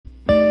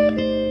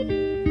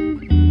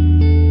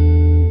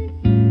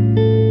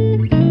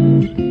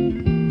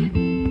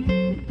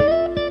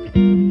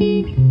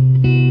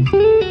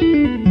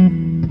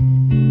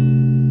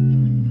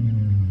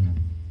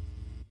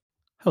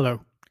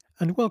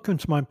Welcome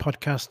to my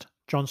podcast,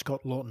 John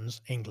Scott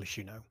Lawton's English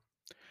You Know.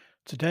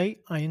 Today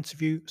I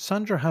interview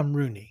Sandra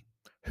Hamrouni,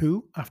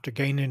 who, after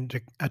gaining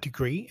a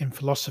degree in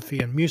philosophy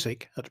and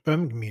music at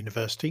Birmingham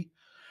University,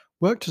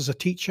 worked as a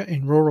teacher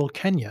in rural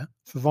Kenya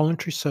for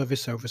voluntary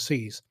service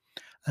overseas,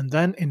 and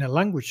then in a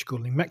language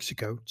school in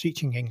Mexico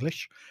teaching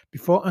English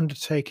before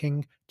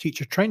undertaking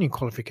teacher training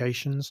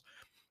qualifications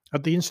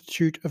at the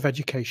Institute of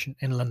Education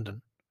in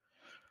London.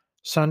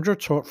 Sandra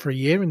taught for a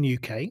year in the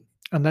UK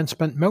and then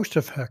spent most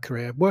of her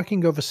career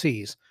working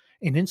overseas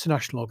in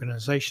international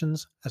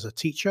organisations as a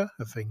teacher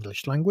of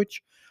English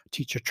language,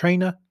 teacher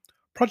trainer,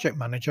 project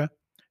manager,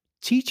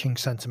 teaching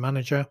centre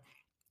manager,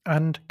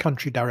 and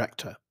country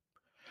director.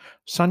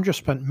 Sandra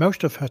spent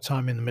most of her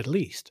time in the Middle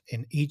East,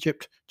 in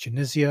Egypt,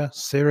 Tunisia,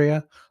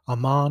 Syria,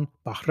 Oman,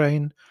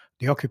 Bahrain,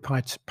 the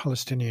occupied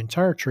Palestinian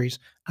territories,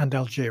 and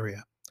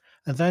Algeria,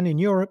 and then in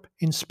Europe,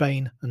 in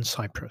Spain and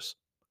Cyprus.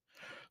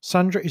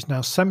 Sandra is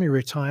now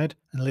semi-retired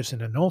and lives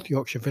in a North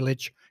Yorkshire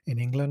village in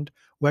England,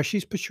 where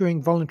she's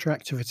pursuing voluntary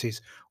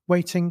activities,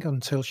 waiting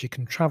until she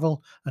can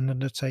travel and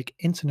undertake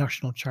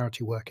international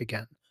charity work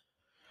again.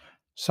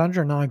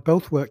 Sandra and I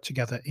both worked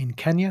together in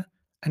Kenya,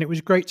 and it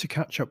was great to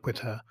catch up with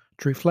her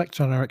to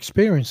reflect on our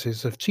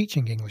experiences of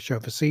teaching English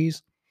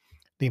overseas,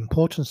 the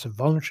importance of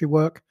voluntary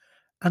work,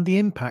 and the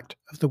impact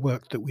of the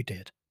work that we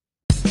did.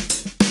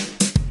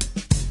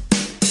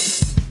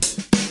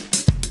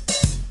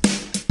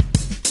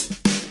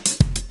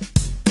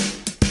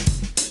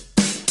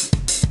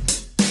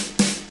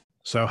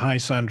 So, hi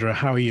Sandra,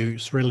 how are you?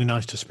 It's really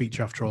nice to speak to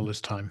you after all this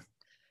time.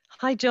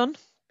 Hi, John.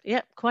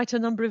 Yep, quite a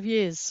number of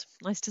years.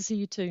 Nice to see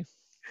you too.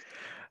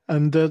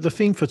 And the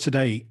theme for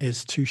today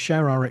is to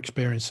share our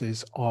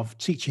experiences of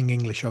teaching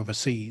English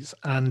overseas.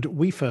 And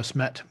we first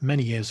met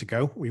many years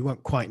ago. We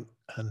won't quite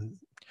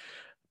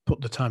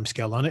put the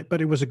timescale on it, but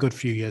it was a good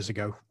few years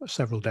ago,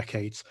 several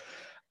decades.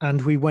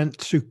 And we went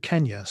to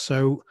Kenya.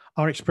 So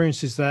our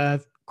experiences there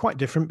quite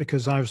different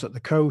because I was at the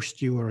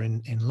coast, you were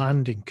in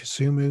land in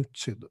Kisumu,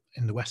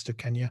 in the west of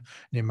Kenya,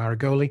 near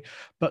Maragoli.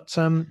 But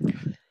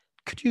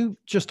could you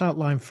just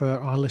outline for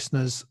our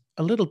listeners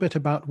a little bit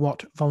about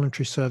what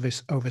voluntary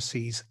service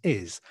overseas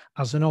is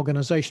as an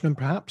organisation, and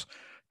perhaps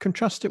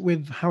contrast it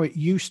with how it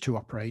used to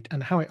operate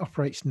and how it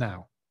operates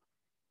now?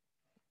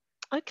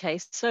 Okay,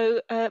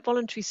 so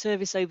voluntary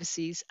service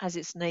overseas, as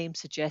its name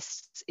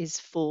suggests, is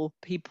for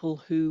people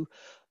who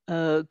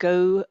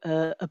go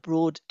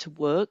abroad to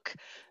work.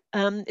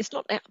 It's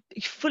not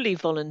fully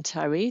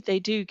voluntary. They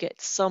do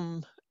get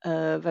some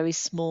very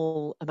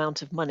small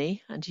amount of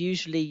money, and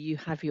usually you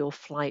have your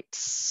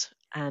flights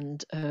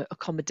and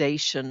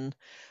accommodation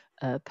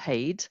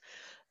paid.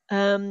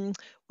 When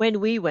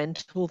we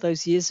went all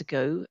those years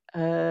ago,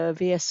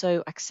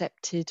 VSO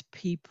accepted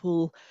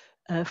people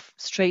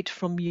straight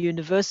from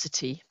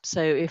university.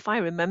 So if I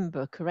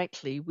remember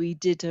correctly, we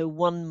did a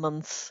 1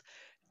 month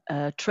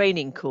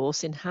training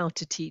course in how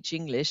to teach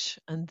English,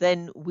 and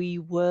then we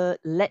were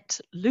let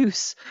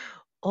loose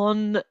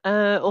on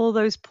all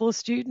those poor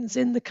students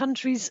in the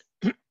countries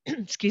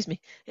excuse me,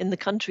 in the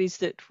countries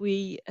that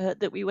we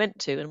went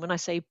to. And when I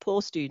say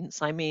poor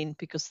students, I mean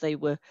because they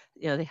were,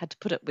 they had to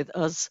put up with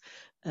us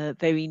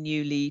very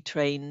newly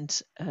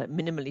trained,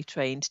 minimally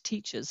trained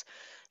teachers.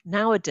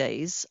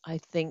 Nowadays, I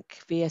think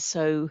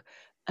VSO,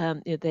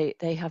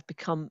 they have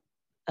become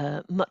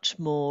much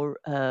more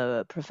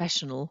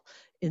professional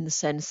in the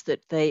sense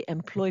that they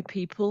employ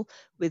people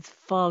with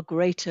far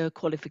greater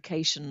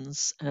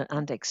qualifications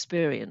and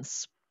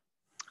experience.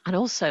 And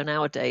also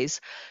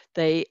nowadays,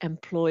 they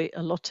employ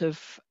a lot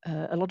of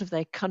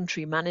their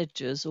country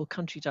managers or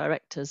country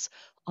directors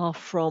are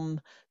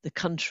from the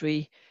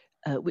country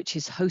which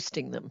is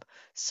hosting them.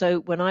 So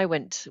when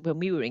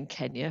we were in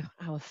Kenya,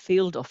 our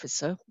field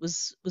officer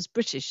was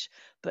British,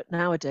 but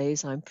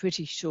nowadays I'm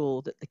pretty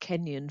sure that the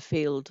Kenyan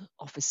field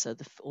officer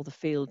the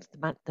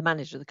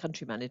manager, the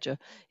country manager,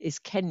 is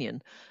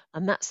Kenyan,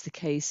 and that's the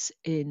case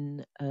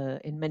in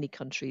many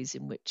countries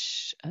in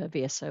which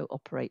VSO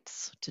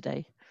operates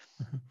today.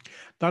 Mm-hmm.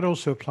 That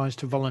also applies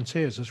to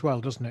volunteers as well,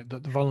 doesn't it?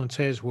 That the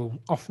volunteers will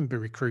often be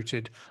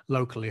recruited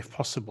locally if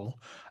possible.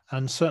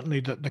 And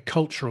certainly that the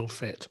cultural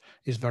fit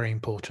is very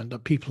important,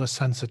 that people are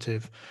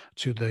sensitive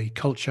to the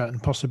culture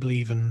and possibly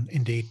even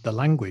indeed the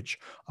language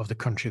of the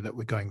country that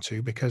we're going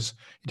to, because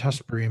it has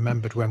to be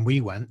remembered when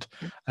we went.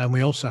 And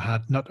we also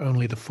had not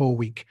only the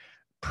 4-week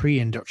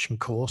pre-induction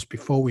course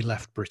before we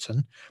left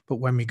Britain, but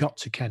when we got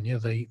to Kenya,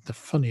 the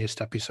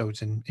funniest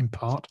episodes in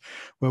part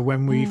were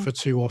when we, for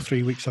 2 or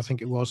 3 weeks, I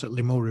think it was, at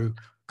Limuru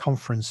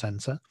Conference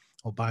Centre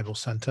or Bible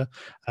Centre,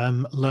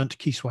 learnt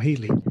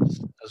Kiswahili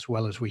as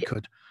well as we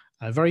could.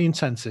 Very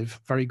intensive,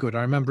 very good.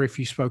 I remember if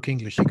you spoke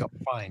English, you got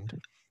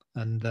fined.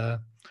 And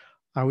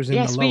I was in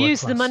the lower we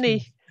used class. The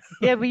money.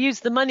 Yeah, we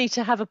used the money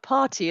to have a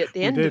party at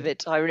the end of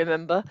it, I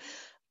remember.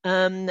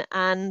 No,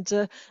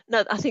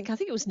 I think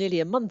it was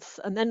nearly a month,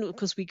 and then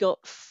because we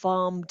got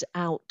farmed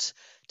out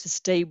to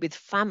stay with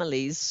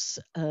families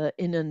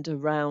in and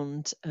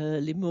around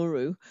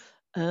Limuru,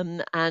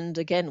 and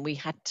again we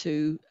had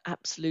to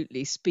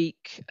absolutely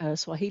speak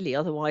Swahili,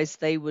 otherwise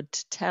they would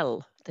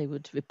tell they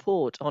would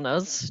report on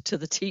us to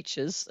the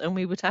teachers, and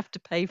we would have to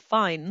pay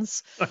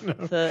fines I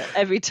know. for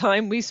every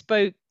time we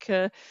spoke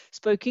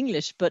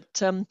English.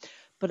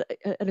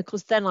 And of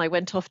course, then I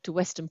went off to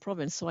Western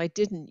Province, so I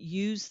didn't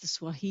use the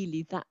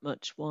Swahili that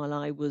much while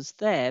I was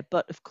there.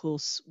 But of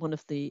course, one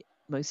of the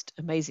most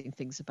amazing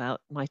things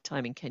about my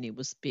time in Kenya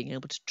was being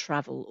able to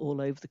travel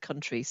all over the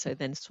country. So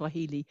then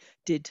Swahili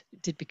did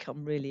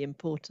become really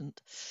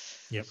important.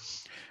 Yep.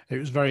 It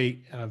was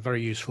very,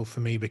 very useful for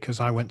me because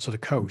I went to the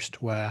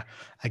coast where,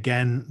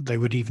 again, they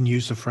would even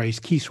use the phrase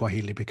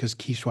Kiswahili because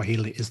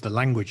Kiswahili is the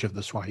language of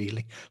the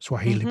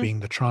Swahili being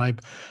the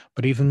tribe.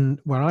 But even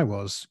where I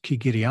was,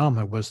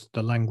 Kigiriama was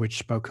the language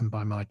spoken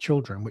by my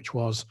children, which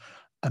was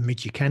a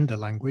Mijikenda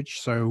language.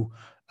 So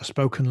a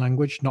spoken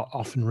language, not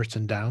often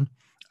written down.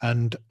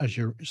 And as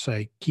you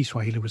say,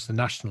 Kiswahili was the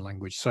national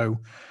language. So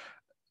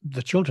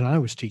the children I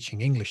was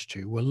teaching English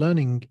to were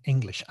learning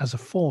English as a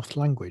fourth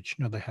language.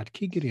 You know, they had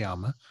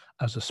Kigiriama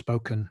as a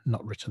spoken,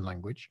 not written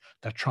language,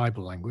 their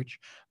tribal language,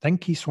 then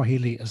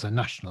Kiswahili as a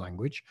national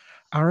language,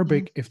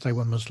 Arabic if they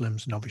were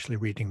Muslims and obviously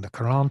reading the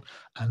Quran,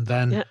 and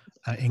then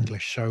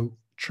English. So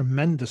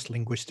tremendous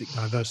linguistic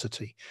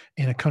diversity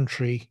in a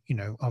country, you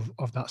know,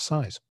 of that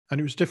size. And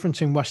it was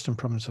different in Western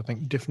Province, I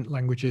think, different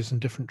languages and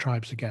different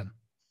tribes again.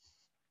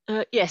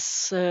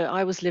 Yes,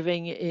 I was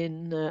living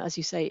in, as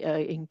you say,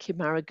 in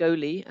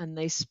Kimaragoli, and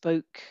they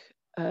spoke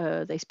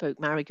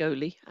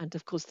Maragoli, and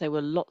of course there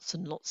were lots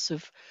and lots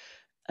of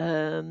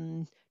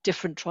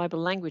different tribal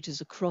languages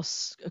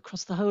across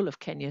the whole of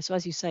Kenya. So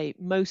as you say,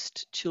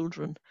 most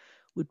children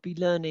would be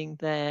learning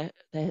their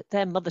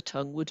mother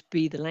tongue would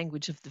be the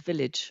language of the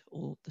village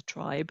or the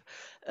tribe,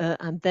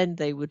 and then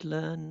they would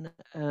learn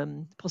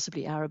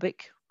possibly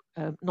Arabic.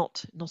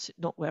 Not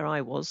where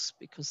I was,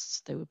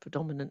 because they were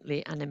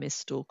predominantly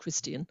animist or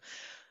Christian,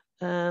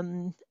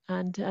 and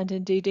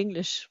indeed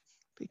English,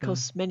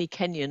 because many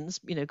Kenyans,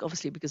 you know,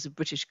 obviously because of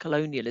British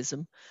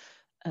colonialism,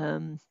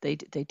 they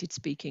did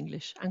speak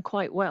English, and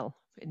quite well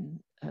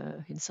in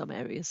some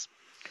areas.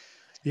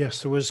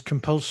 Yes, there was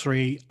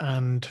compulsory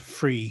and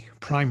free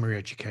primary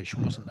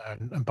education, wasn't there?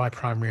 And by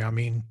primary, I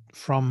mean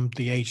from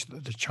the age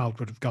that the child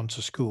would have gone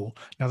to school.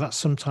 Now, that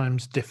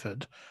sometimes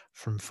differed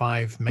from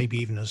 5, maybe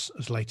even as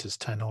late as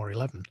 10 or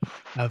 11,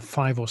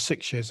 5 or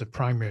 6 years of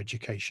primary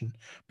education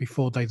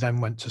before they then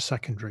went to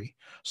secondary,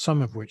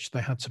 some of which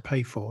they had to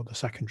pay for the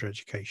secondary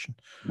education.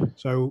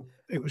 So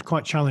it was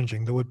quite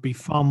challenging. There would be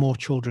far more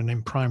children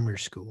in primary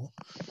school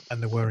than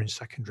there were in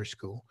secondary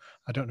school.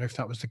 I don't know if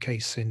that was the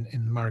case in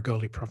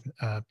Maragoli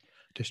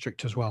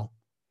district as well.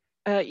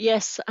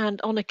 Yes, and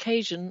on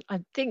occasion, I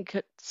think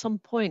at some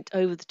point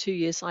over the 2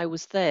 years I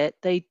was there,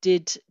 they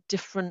did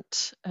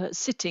different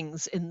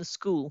sittings in the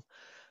school.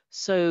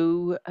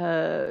 So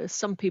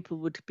some people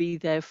would be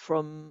there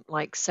from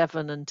like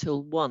 7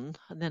 until 1,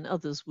 and then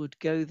others would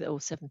go there,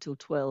 or 7 till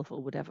 12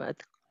 or whatever.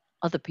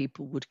 Other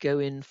people would go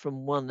in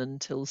from 1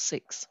 until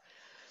 6.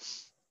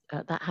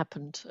 That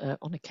happened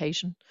on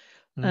occasion.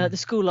 The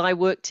school I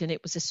worked in,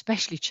 it was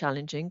especially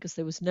challenging because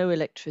there was no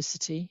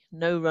electricity,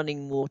 no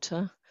running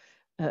water.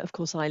 Of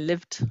course, I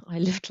lived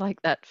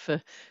like that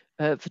for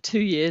 2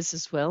 years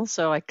as well.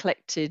 So I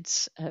collected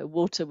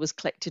water was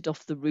collected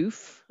off the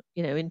roof,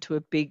 you know, into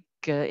a big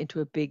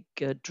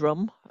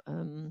drum,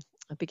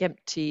 a big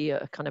empty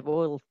kind of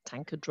oil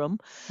tanker drum,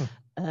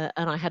 and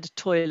I had a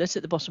toilet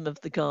at the bottom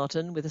of the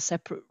garden with a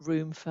separate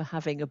room for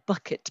having a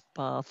bucket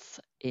bath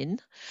in.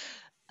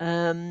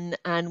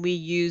 And we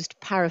used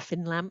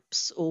paraffin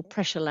lamps or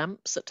pressure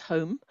lamps at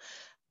home.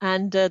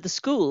 And the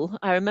school,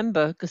 I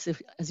remember, because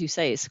as you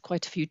say, it's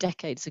quite a few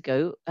decades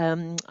ago,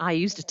 I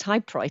used a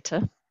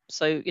typewriter.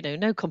 So, you know,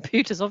 no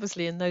computers,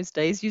 obviously, in those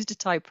days, used a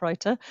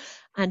typewriter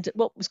and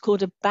what was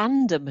called a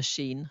Banda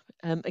machine,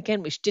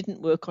 again, which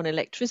didn't work on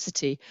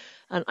electricity.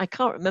 And I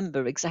can't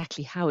remember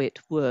exactly how it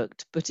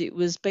worked, but it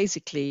was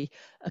basically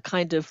a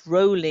kind of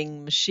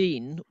rolling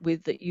machine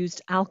that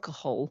used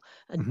alcohol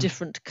and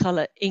different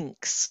color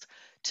inks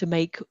to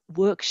make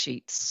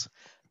worksheets.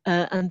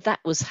 And that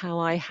was how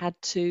I had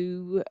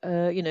to,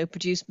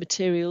 produce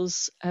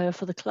materials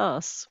for the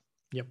class.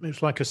 Yep, it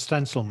was like a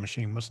stencil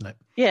machine, wasn't it?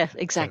 Yeah,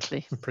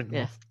 exactly. So, print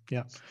them off.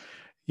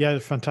 Yeah,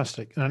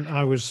 fantastic. And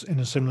I was in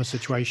a similar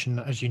situation,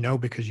 as you know,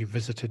 because you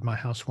visited my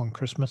house one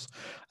Christmas,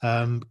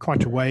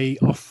 quite a way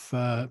off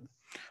the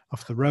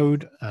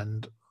road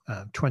and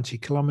 20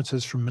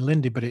 kilometers from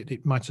Malindi, but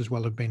it might as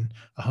well have been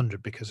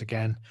 100 because,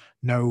 again,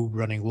 no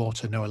running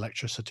water, no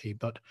electricity,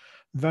 but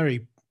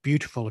very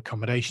beautiful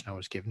accommodation I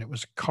was given. It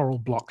was a coral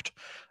blocked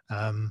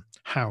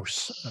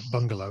house,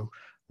 bungalow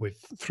with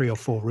 3 or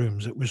 4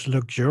 rooms. It was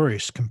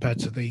luxurious compared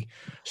to the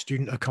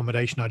student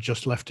accommodation I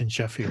just left in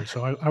Sheffield.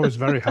 So I was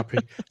very happy.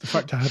 The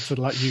fact I had to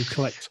let you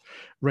collect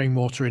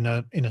rainwater in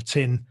a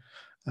tin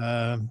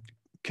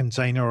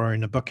container or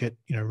in a bucket,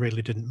 you know,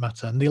 really didn't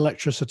matter. And the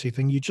electricity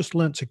thing, you just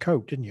learnt to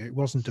cope, didn't you? It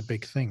wasn't a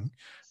big thing.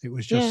 It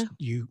was just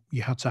you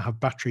had to have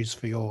batteries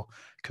for your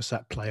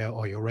cassette player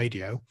or your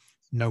radio.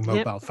 No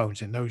mobile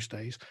phones in those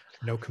days,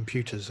 no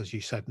computers, as you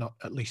said, not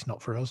at least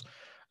not for us.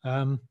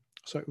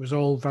 So it was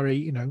all very,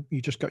 you know,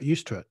 you just got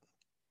used to it.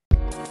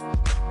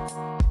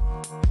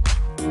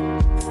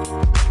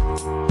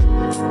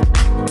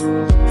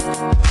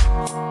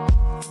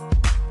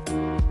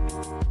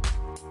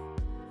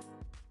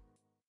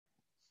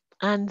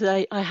 And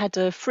I had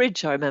a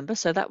fridge, I remember,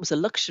 so that was a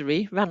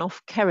luxury, ran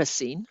off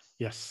kerosene,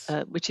 Yes.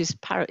 which is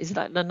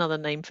that another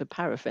name for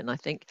paraffin, I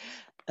think.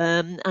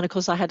 And of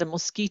course, I had a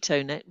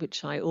mosquito net,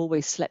 which I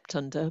always slept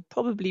under,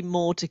 probably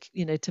more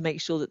to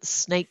make sure that the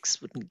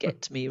snakes wouldn't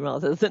get to me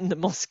rather than the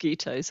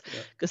mosquitoes,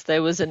 because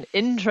there was an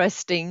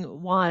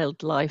interesting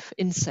wildlife,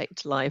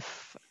 insect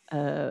life,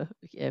 where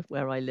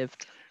I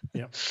lived.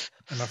 Yeah.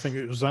 And I think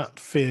it was that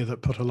fear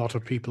that put a lot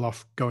of people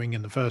off going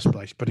in the first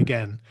place. But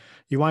again,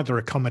 you either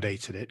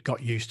accommodated it,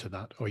 got used to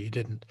that, or you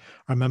didn't.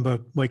 I remember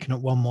waking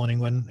up one morning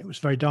when it was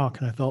very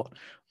dark and I thought,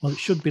 well, it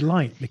should be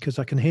light because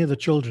I can hear the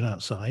children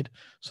outside.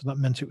 So that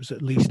meant it was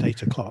at least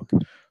 8 o'clock.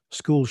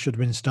 School should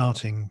have been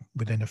starting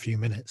within a few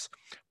minutes,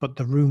 but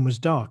the room was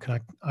dark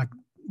and I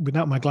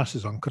without my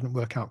glasses on, couldn't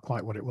work out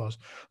quite what it was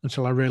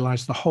until I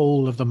realized the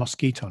whole of the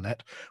mosquito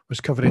net was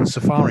covered in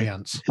safari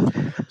ants.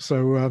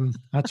 So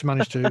I had to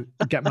manage to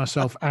get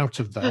myself out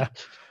of there.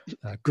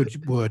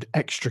 Good word,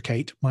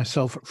 extricate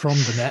myself from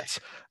the net,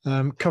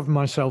 cover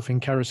myself in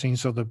kerosene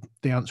so the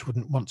ants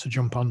wouldn't want to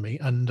jump on me,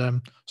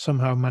 and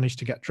somehow managed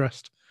to get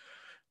dressed.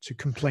 To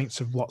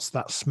complaints of what's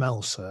that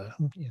smell, sir?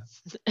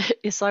 Yeah.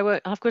 Yes, I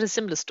won't. I've got a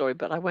similar story,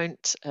 but I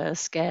won't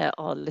scare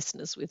our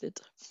listeners with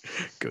it.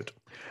 Good.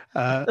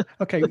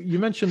 Okay, you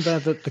mentioned there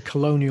that the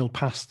colonial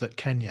past that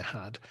Kenya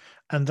had,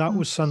 and that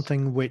was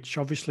something which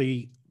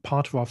obviously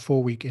part of our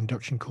 4-week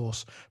induction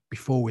course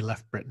before we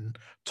left Britain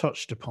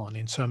touched upon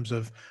in terms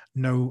of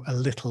know a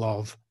little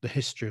of the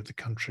history of the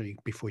country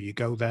before you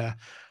go there.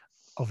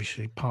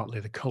 Obviously, partly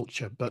the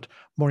culture, but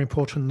more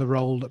important, the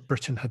role that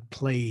Britain had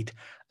played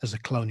as a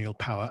colonial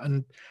power.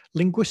 And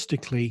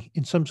linguistically,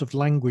 in terms of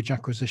language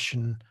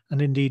acquisition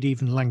and indeed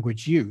even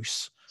language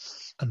use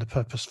and the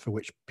purpose for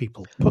which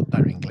people put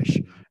their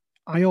English,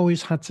 I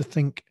always had to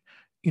think,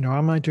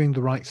 am I doing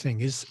the right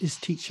thing? Is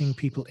teaching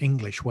people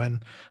English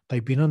when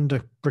they've been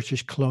under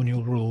British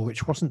colonial rule,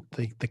 which wasn't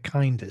the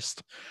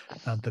kindest?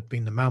 There'd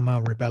been the Mau Mau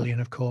Rebellion,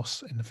 of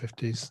course, in the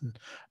 50s and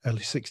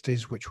early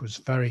 60s, which was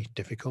very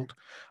difficult.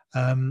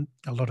 A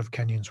lot of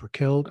Kenyans were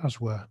killed, as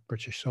were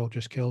British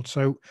soldiers killed.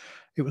 So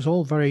it was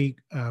all very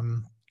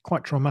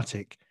quite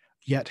traumatic.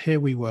 Yet here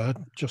we were,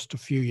 just a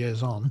few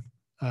years on,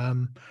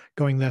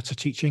 going there to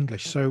teach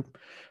English. So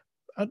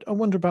I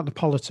wonder about the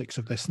politics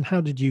of this, and how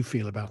did you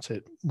feel about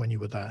it when you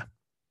were there?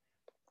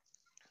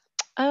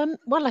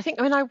 Well,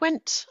 I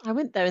went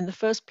there in the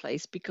first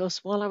place because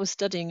while I was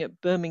studying at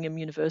Birmingham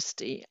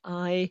University,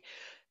 I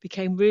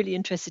became really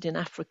interested in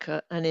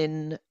Africa and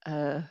in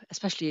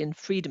especially in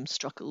freedom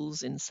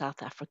struggles in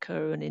South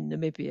Africa and in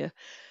Namibia.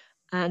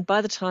 And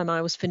by the time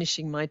I was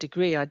finishing my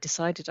degree, I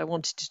decided I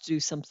wanted to do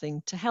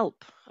something to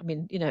help. I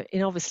mean,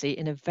 obviously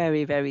in a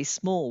very, very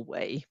small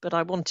way, but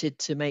I wanted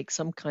to make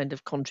some kind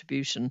of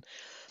contribution.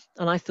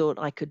 And I thought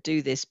I could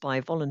do this by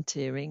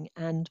volunteering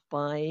and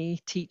by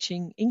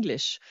teaching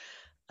English.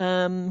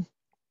 And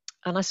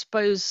I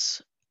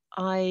suppose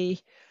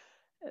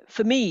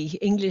for me,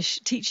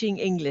 teaching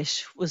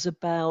English was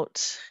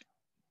about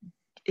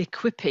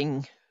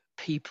equipping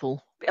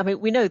people. I mean,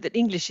 we know that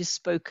English is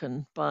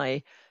spoken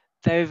by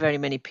very, very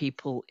many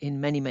people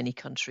in many, many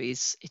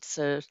countries.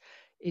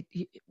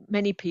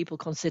 Many people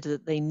consider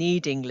that they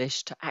need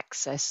English to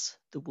access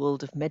the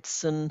world of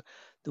medicine,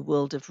 the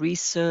world of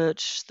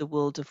research, the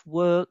world of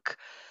work.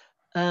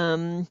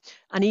 And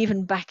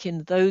even back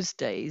in those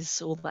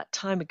days, all that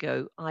time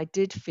ago, I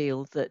did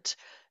feel that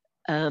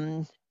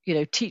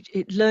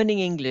learning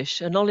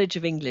English, a knowledge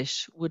of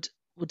English, would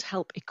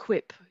help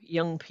equip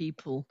young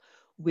people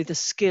with a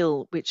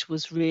skill which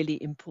was really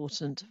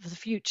important for the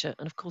future.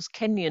 And of course,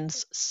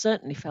 Kenyans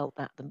certainly felt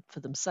that for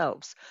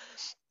themselves.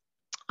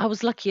 I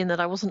was lucky in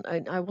that I wasn't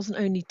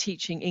only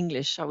teaching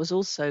English, I was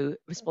also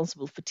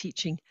responsible for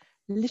teaching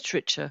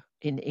literature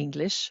in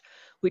English,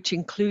 which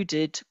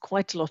included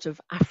quite a lot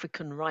of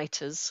African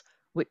writers,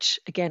 which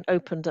again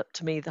opened up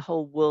to me the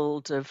whole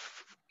world of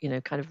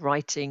kind of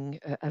writing,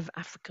 of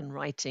African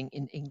writing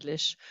in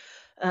English.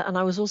 And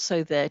I was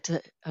also there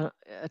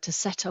to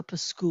set up a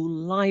school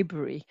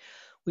library,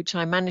 which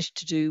I managed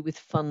to do with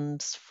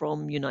funds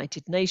from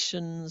United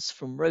Nations,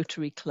 from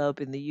Rotary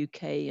Club in the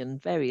UK, and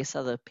various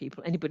other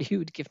people, anybody who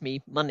would give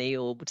me money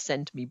or would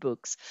send me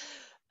books.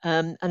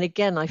 And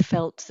again, I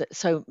felt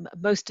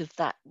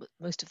that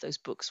most of those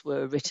books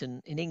were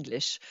written in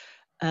English.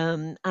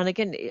 And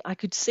again, I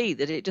could see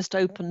that it just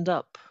opened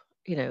up,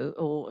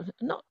 or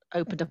not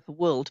opened up a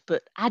world,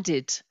 but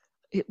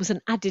it was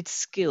an added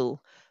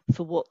skill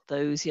for what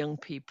those young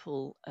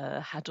people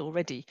had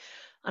already.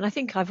 And I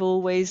think I've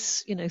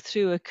always,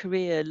 through a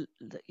career,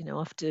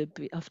 after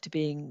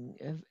being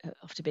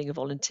a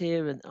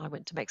volunteer, and I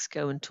went to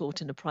Mexico and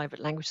taught in a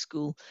private language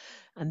school,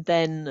 and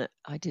then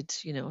I did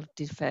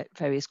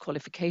various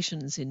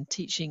qualifications in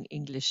teaching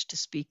English to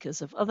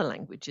speakers of other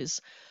languages.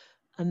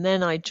 And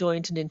then I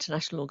joined an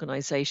international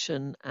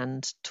organization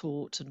and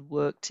taught and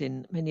worked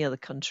in many other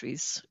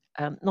countries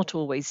not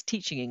always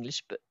teaching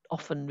English, but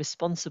often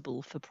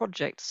responsible for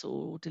projects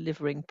or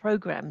delivering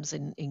programs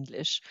in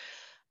English.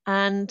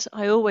 And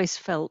I always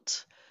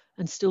felt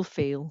and still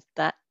feel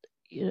that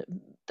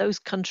those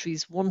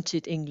countries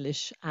wanted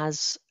English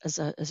as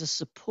a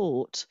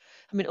support.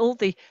 I mean, all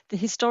the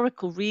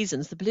historical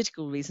reasons, the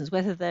political reasons,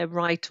 whether they're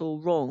right or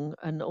wrong,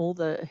 and all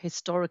the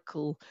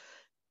historical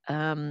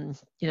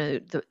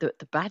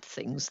the bad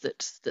things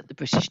that the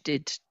British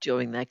did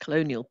during their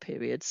colonial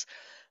periods,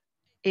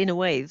 in a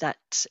way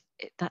that's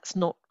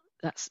not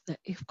that's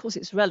of course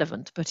it's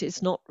relevant, but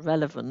it's not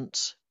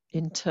relevant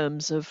in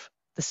terms of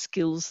the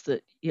skills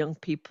that young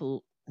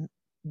people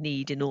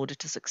need in order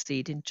to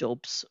succeed in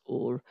jobs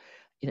or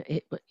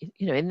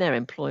in their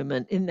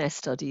employment, in their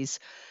studies.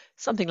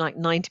 Something like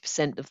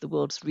 90% of the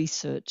world's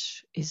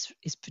research is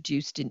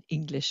produced in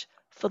English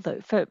for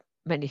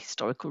many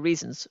historical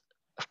reasons.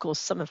 Of course,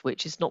 some of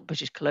which is not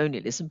British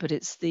colonialism, but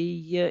it's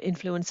the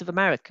influence of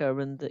America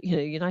and the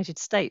United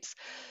States.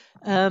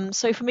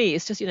 So for me,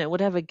 it's just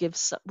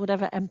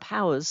whatever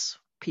empowers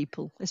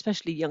people,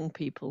 especially young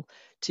people,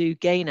 to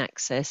gain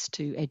access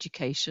to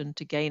education,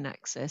 to gain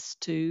access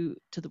to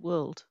the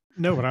world.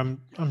 No, but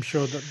I'm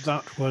sure that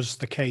that was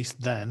the case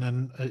then,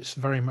 and it's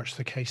very much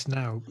the case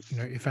now.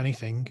 If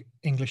anything,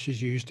 English is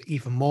used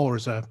even more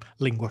as a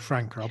lingua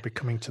franca. I'll be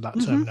coming to that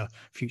term Hmm. in a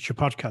future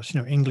podcast.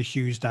 English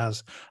used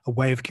as a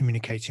way of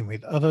communicating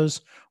with others,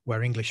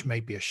 where English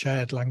may be a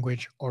shared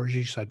language, or as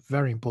you said,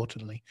 very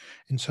importantly,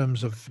 in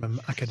terms of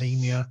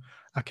academia,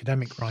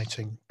 academic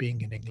writing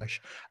being in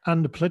English,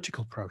 and the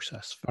political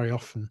process very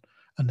often,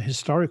 and the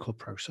historical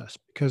process,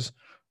 because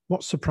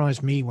what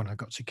surprised me when I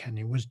got to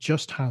Kenya was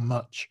just how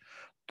much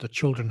the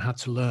children had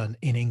to learn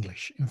in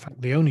English. In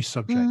fact, the only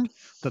subject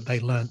that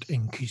they learnt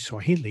in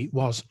Kiswahili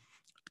was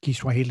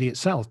Kiswahili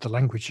itself, the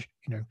language,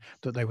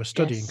 that they were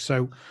studying. Yes.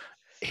 So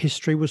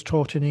history was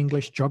taught in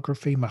English,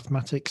 geography,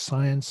 mathematics,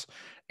 science,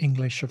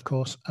 English, of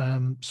course.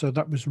 So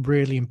that was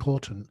really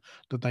important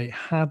that they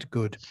had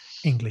good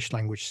English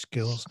language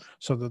skills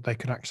so that they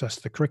could access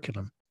the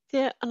curriculum.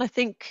 Yeah, and I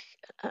think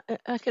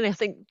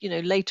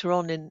later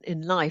on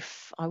in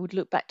life, I would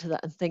look back to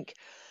that and think,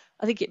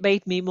 I think it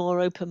made me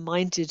more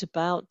open-minded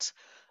about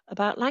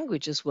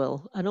language as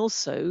well. And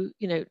also,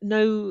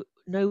 no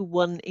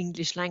one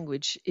English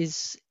language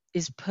is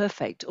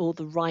perfect or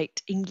the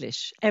right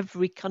English.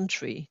 Every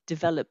country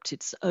developed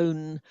its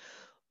own,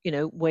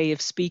 way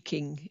of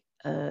speaking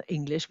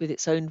English with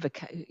its own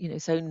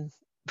its own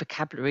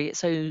vocabulary,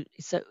 its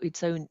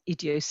own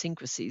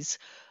idiosyncrasies,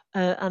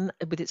 and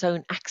with its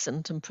own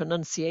accent and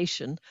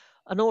pronunciation,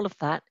 and all of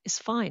that is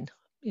fine.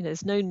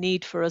 There's no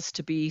need for us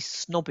to be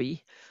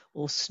snobby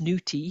or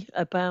snooty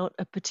about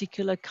a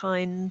particular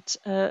kind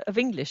of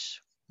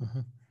English.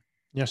 Mhm.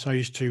 Yes, I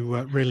used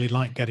to really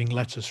like getting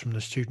letters from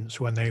the students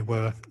when they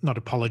were not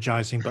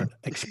apologizing, but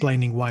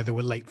explaining why they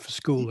were late for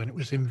school. And it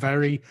was in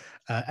very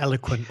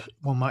eloquent,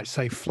 one might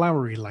say,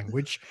 flowery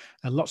language.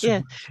 And lots of Yeah.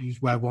 words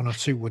used where one or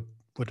two would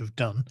have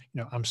done.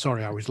 I'm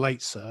sorry I was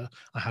late, sir.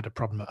 I had a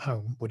problem at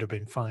home, would have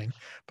been fine.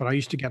 But I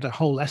used to get a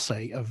whole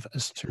essay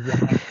as to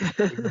why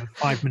we were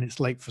 5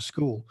 minutes late for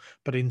school,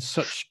 but in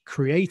such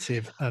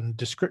creative and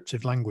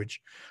descriptive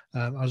language.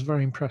 I was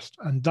very impressed.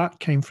 And that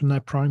came from their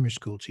primary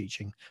school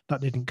teaching.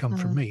 That didn't come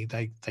from Mm. me.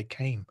 They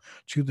came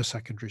to the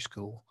secondary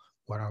school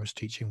where I was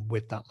teaching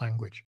with that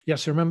language.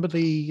 Yes, I remember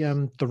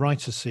the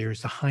writers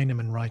series, the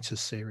Heinemann writers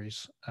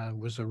series,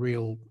 was a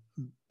real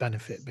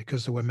benefit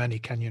because there were many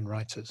Kenyan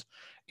writers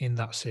in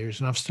that series,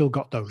 and I've still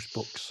got those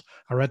books.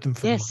 I read them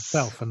for Yes.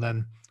 myself, and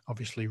then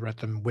obviously read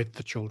them with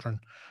the children,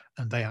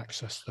 and they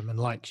accessed them. And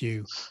like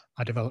you,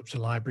 I developed a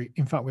library.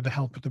 In fact, with the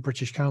help of the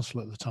British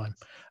Council at the time,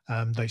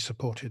 they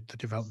supported the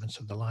development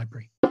of the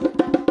library.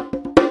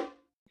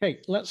 Okay,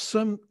 let's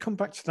come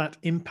back to that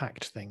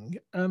impact thing.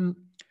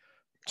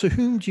 To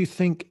whom do you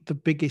think the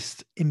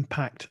biggest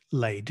impact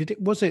lay?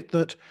 Was it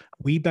that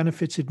we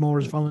benefited more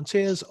as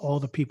volunteers,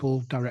 or the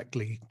people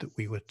directly that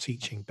we were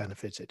teaching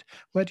benefited?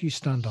 Where do you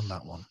stand on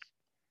that one?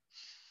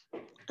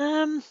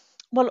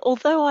 Well,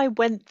 although I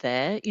went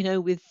there,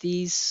 with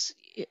these,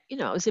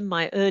 I was in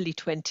my early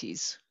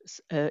 20s,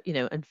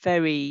 and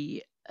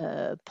very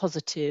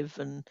positive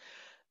and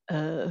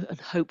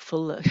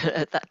hopeful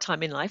at that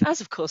time in life,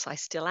 as of course I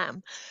still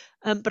am.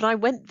 But I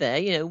went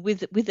there,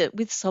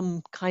 with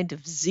some kind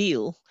of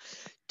zeal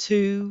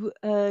to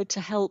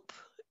help,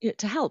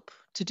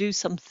 to do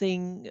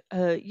something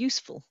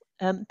useful.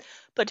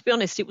 But to be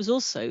honest, it was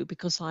also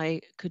because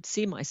I could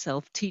see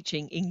myself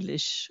teaching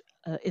English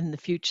in the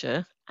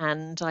future,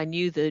 and I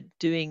knew that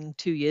doing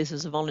 2 years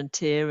as a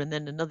volunteer and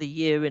then another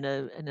year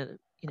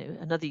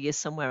another year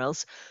somewhere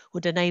else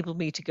would enable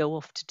me to go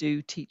off to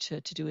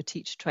do a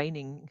teacher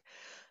training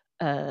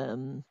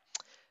um,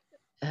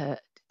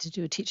 to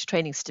do a teacher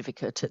training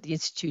certificate at the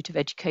Institute of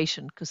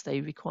Education, because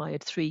they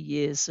required 3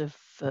 years of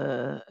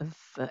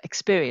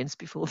experience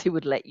before they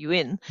would let you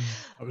in.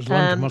 It was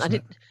London, I wasn't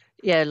did, it?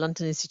 yeah,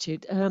 London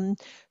Institute.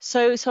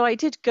 So I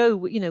did go,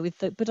 with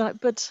the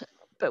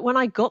but when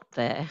I got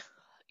there,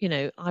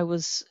 I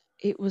was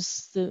it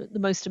was the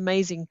most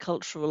amazing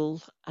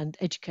cultural and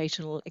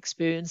educational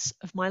experience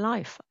of my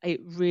life.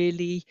 It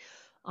really,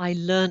 I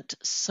learnt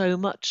so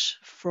much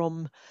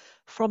from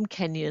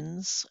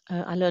Kenyans.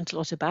 I learnt a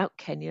lot about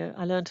Kenya.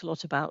 I learnt a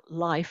lot about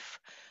life.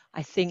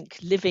 I think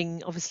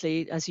living,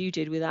 obviously, as you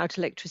did, without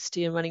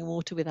electricity and running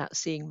water, without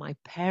seeing my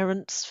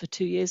parents for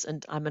 2 years,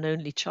 and I'm an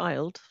only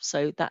child,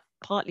 so that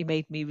partly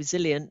made me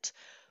resilient,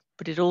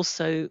 but it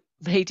also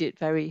made it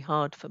very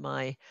hard for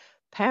my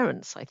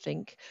parents, I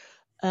think.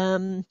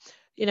 Um,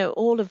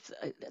 all of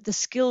the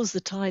skills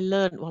that I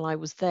learned while I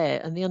was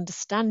there and the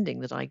understanding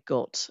that I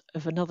got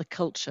of another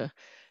culture,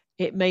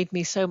 it made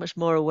me so much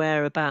more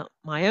aware about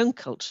my own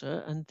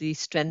culture and the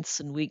strengths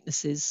and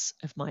weaknesses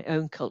of my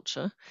own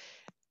culture.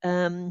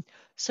 Um,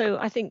 so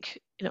I think,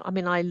 I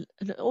mean,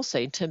 and also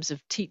in terms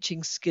of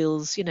teaching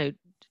skills,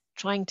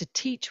 trying to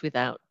teach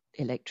without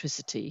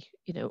electricity,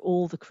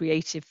 all the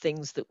creative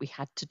things that we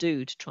had to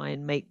do to try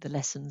and make the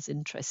lessons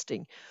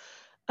interesting.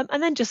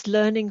 And then just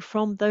learning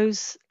from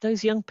those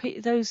young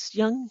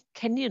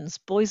Kenyans,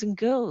 boys and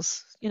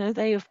girls.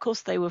 They, of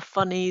course, they were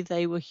funny,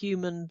 they were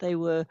human, they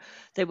were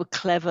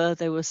clever.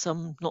 There were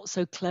some not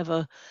so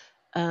clever.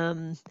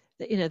 Um,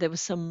 there were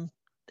some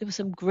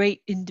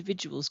great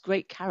individuals,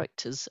 great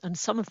characters, and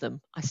some of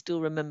them I still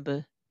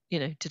remember.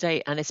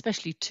 Today, and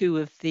especially two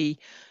of the,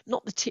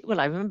 not the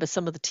well, I remember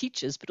some of the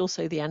teachers, but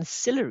also the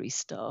ancillary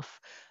staff.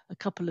 A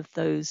couple of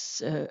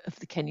those of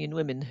the Kenyan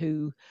women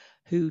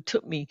who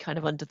took me kind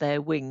of under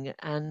their wing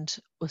and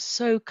were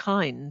so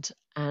kind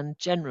and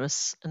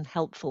generous and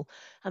helpful.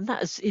 And that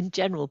has, in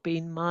general,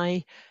 been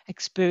my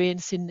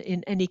experience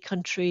in any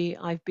country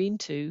I've been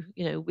to.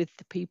 With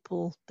the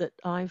people that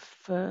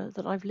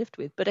I've lived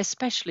with, but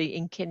especially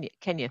in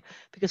Kenya,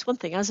 because one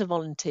thing, as a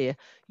volunteer,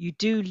 you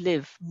do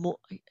live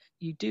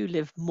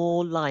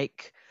more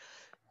like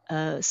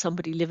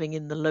somebody living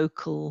in the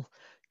local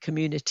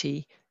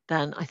community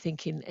than I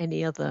think in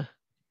any other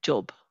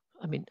job.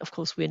 I mean, of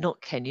course, we're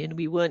not Kenyan.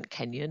 We weren't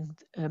Kenyan.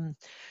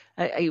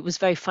 It was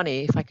very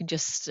funny. If I can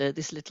just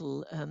this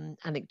little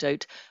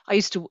anecdote,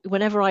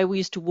 whenever I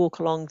used to walk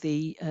along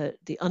the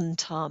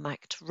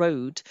untarmacked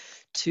road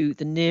to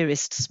the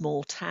nearest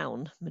small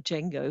town,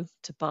 Majengo,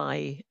 to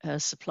buy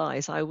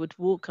supplies, I would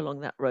walk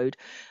along that road,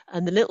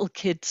 and the little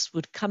kids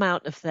would come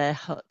out of their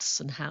huts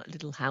and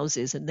little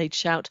houses, and they'd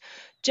shout,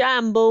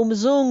 "Jambo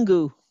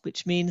Mzungu,"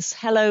 which means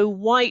 "hello,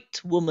 white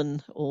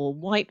woman" or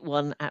 "white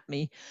one" at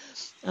me.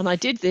 And I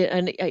did that,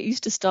 and it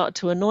used to start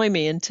to annoy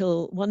me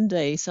until one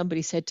day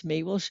somebody said to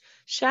me, "Well,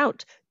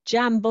 shout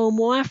Jambo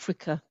Mo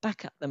Africa"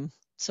 back at them.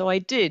 So I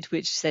did,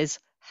 which says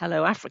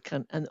 "hello,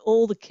 African," and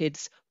all the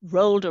kids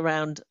rolled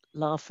around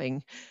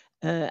laughing.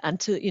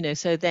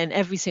 So then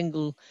every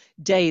single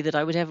day that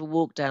I would ever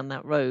walk down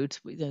that road,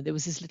 there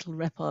was this little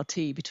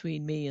repartee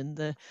between me and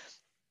the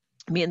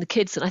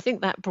kids. And I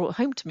think that brought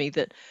home to me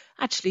that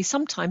actually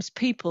sometimes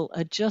people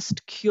are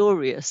just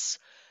curious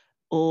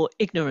or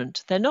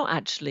ignorant. They're not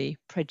actually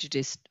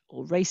prejudiced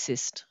or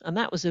racist. And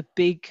that was a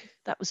big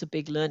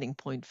learning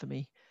point for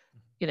me.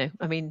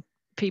 I mean,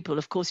 people,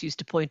 of course, used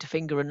to point a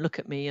finger and look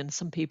at me, and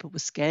some people were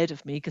scared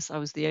of me because I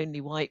was the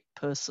only white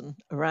person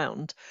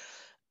around.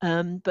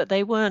 But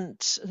they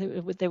weren't.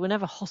 They were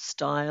never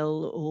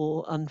hostile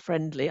or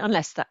unfriendly,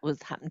 unless that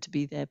happened to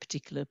be their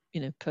particular,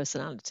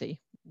 personality.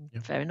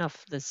 Yeah. Fair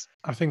enough. There's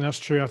I think that's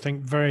true. I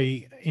think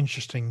very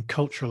interesting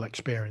cultural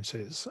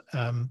experiences.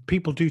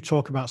 People do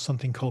talk about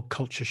something called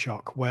culture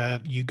shock, where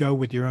you go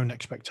with your own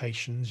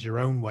expectations, your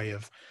own way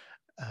of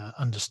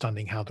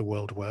understanding how the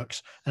world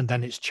works, and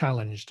then it's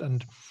challenged.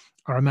 And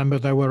I remember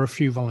there were a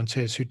few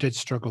volunteers who did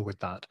struggle with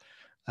that,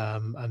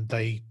 and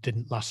they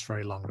didn't last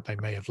very long. They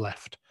may have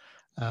left.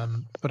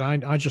 But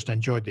I just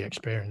enjoyed the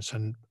experience.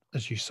 And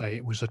as you say,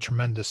 it was a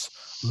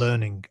tremendous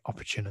learning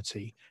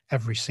opportunity.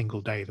 Every single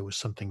day there was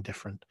something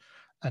different.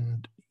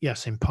 And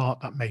yes, in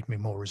part that made me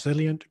more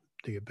resilient,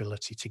 the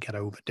ability to get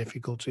over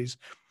difficulties,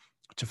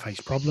 to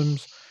face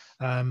problems,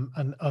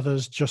 and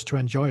others just to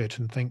enjoy it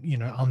and think,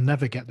 I'll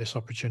never get this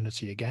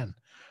opportunity again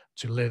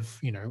to live,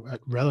 at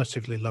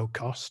relatively low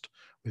cost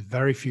with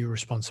very few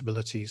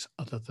responsibilities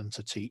other than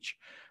to teach.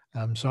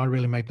 So I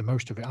really made the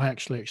most of it. I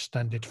actually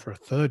extended for a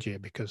third year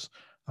because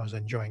I was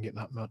enjoying it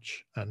that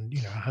much, and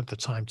I had the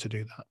time to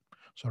do that,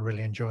 so I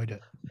really enjoyed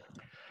it.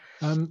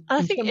 I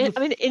In think, terms of,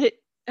 I mean,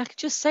 I could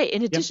just say,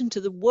 in yeah, addition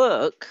to the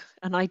work,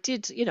 and I do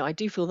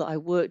feel that I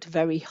worked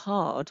very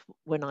hard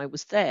when I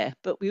was there,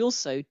 but we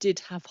also did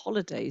have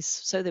holidays.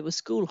 So there were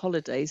school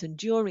holidays, and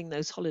during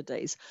those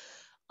holidays,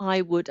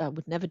 I would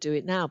never do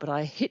it now, but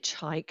I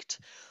hitchhiked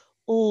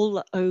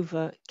all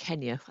over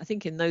Kenya. I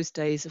think in those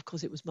days, of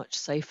course, it was much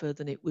safer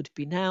than it would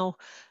be now,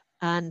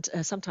 and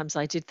sometimes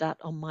I did that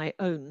on my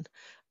own.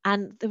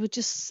 And there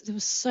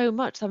was so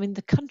much. I mean,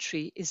 the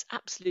country is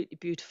absolutely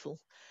beautiful.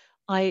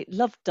 I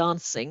loved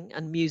dancing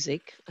and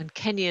music and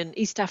Kenyan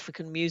East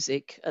African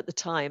music at the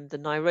time. The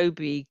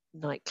Nairobi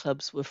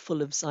nightclubs were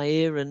full of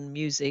Zairean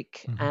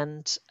music, mhm,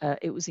 and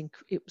it was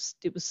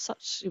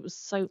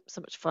so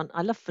much fun.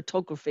 I love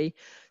photography,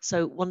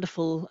 so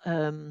wonderful.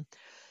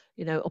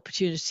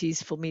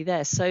 opportunities for me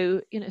there.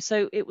 So,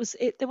 so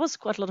there was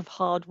quite a lot of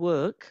hard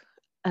work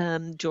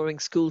during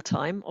school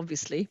time,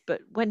 obviously,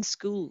 but when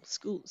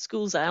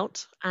school's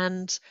out,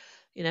 and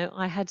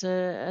I had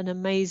an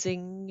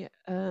amazing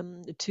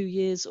 2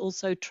 years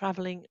also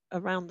traveling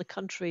around the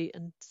country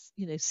and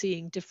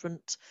seeing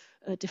different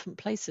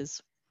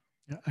places.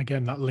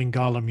 Again, that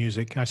Lingala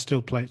music, I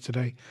still play it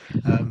today.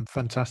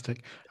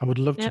 Fantastic. I would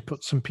love to Yep.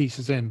 put some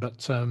pieces in,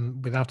 but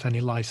without any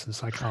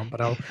license, I can't.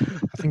 But I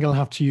think I'll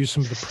have to use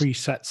some of the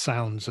preset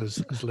sounds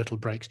as little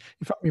breaks.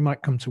 In fact, we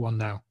might come to one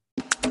now.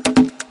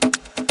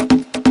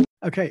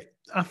 Okay,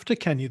 after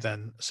Kenya,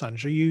 then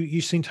Sandra,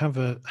 you seem to have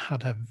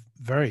had a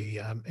very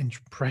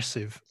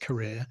impressive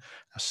career,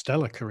 a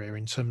stellar career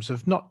in terms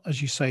of not,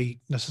 as you say,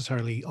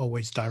 necessarily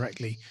always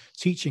directly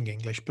teaching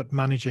English, but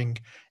managing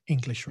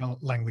English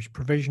language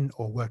provision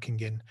or working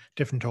in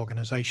different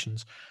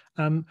organisations.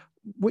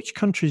 Which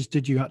countries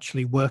did you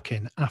actually work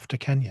in after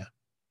Kenya?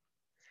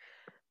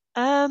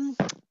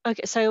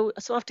 Okay, so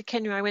after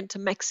Kenya, I went to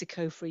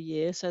Mexico for a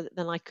year, so that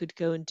then I could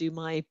go and do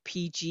my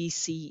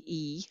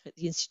PGCE at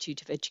the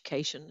Institute of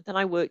Education. Then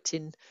I worked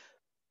in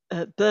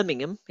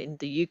Birmingham in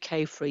the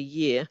UK for a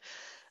year,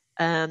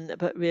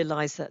 but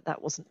realised that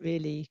that wasn't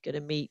really going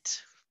to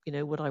meet,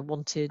 what I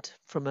wanted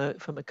from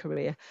a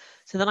career.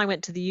 So then I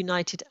went to the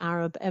United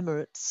Arab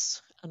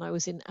Emirates, and I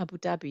was in Abu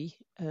Dhabi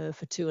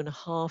for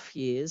 2.5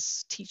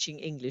 years, teaching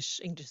English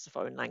as a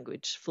foreign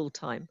language full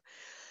time.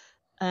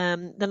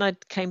 Then I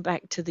came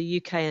back to the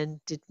UK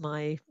and did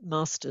my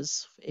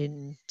master's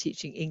in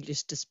teaching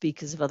English to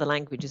speakers of other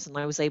languages, and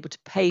I was able to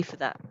pay for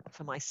that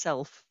for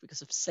myself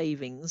because of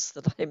savings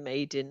that I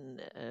made in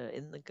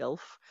the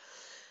Gulf.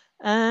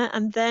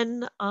 And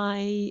then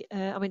I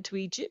went to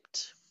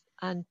Egypt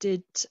and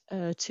did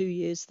 2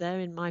 years there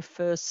in my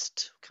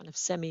first kind of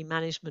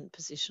semi-management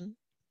position.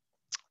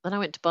 Then I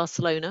went to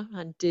Barcelona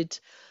and did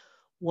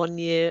 1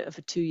 year of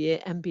a 2-year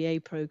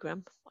MBA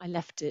program. I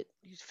left it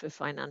for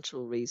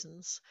financial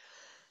reasons.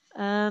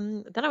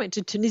 Then I went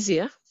to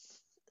Tunisia,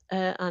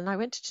 and I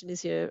went to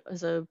Tunisia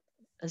as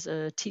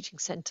a teaching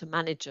center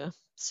manager.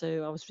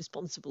 So I was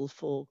responsible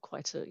for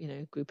quite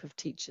a group of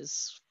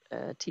teachers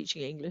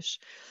teaching English.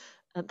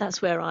 And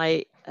that's where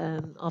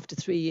after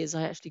 3 years,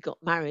 I actually got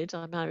married.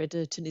 I married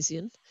a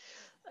Tunisian,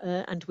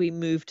 and we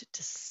moved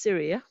to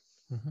Syria,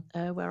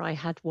 where I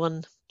had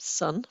one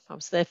son. I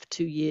was there for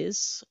 2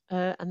 years,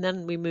 and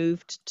then we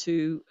moved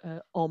to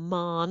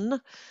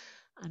Oman,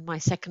 and my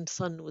second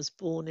son was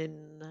born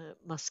in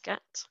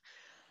Muscat.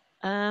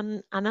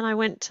 And then I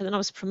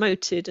was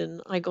promoted,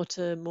 and I got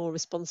a more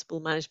responsible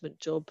management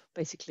job,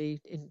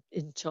 basically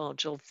in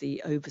charge of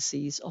the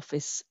overseas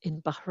office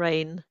in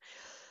Bahrain.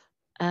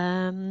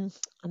 And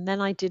then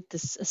I did a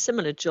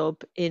similar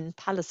job in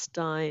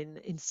Palestine,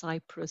 in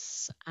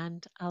Cyprus,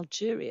 and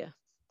Algeria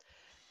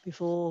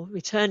before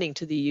returning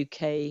to the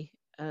UK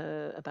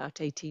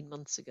about 18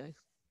 months ago.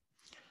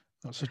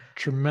 That's a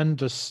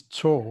tremendous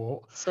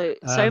tour. So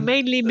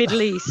mainly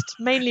Middle East,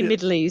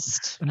 Middle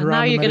East. And now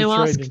around the you're going to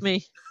ask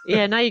Mediterranean.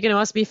 me, now you're going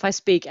to ask me if I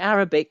speak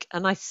Arabic,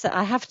 and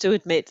I have to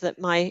admit that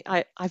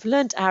I've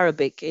learned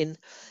Arabic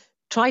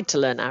tried to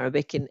learn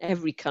Arabic in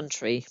every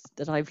country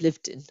that I've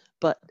lived in,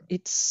 but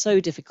it's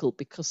so difficult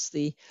because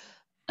the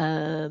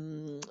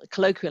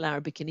colloquial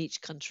Arabic in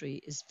each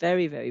country is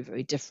very, very,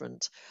 very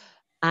different.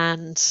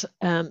 And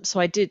so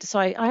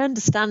I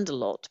understand a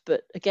lot,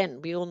 but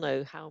again, we all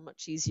know how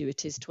much easier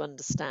it is to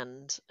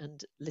understand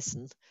and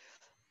listen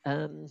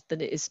than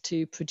it is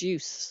to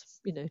produce,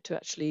 to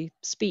actually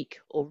speak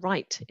or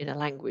write in a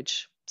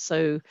language.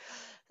 So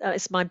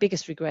it's my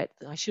biggest regret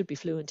that I should be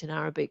fluent in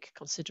Arabic,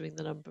 considering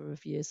the number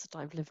of years that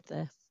I've lived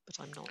there, but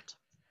I'm not.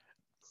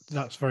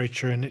 That's very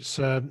true. And it's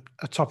a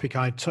topic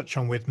I touch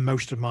on with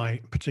most of my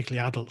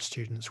particularly adult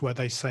students, where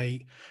they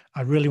say,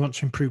 I really want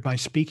to improve my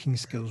speaking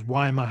skills.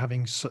 Why am I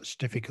having such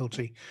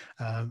difficulty?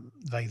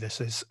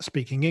 This is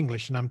speaking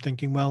English. And I'm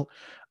thinking, well,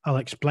 I'll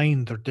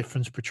explain the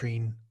difference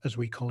between, as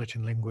we call it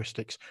in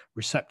linguistics,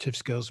 receptive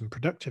skills and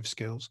productive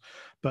skills.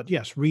 But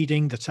yes,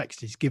 reading, the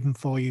text is given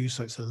for you,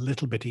 so it's a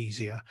little bit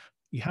easier.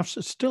 You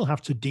still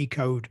have to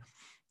decode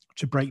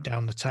to break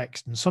down the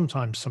text. And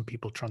sometimes some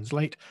people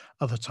translate,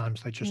 other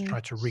times they just try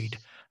to read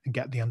and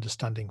get the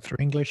understanding through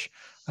English.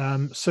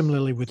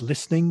 Similarly with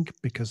listening,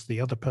 because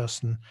the other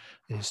person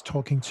is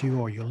talking to you,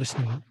 or you're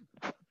listening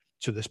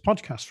to this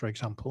podcast, for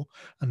example,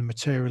 and the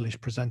material is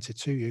presented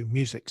to you,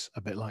 music's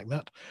a bit like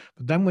that.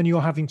 But then when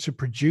you're having to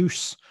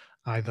produce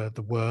either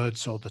the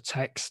words or the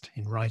text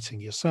in writing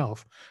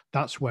yourself,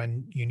 that's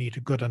when you need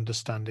a good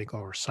understanding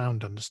or a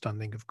sound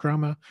understanding of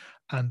grammar,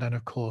 and then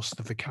of course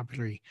the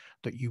vocabulary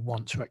that you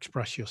want to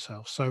express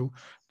yourself. So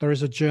there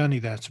is a journey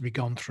there to be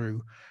gone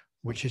through,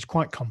 which is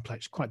quite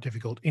complex, quite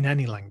difficult in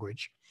any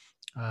language,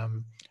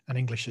 and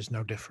English is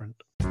no different.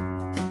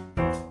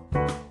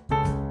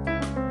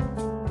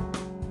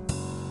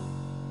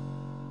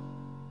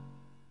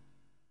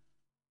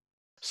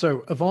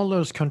 So of all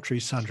those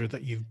countries, Sandra,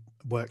 that you've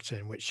worked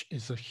in, which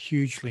is a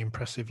hugely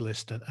impressive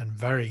list and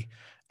very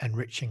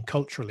enriching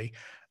culturally,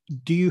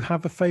 Do you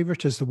have a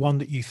favorite? Is the one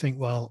that you think,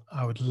 well,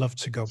 I would love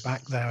to go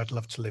back there, I'd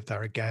love to live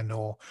there again,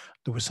 or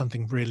there was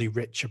something really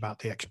rich about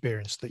the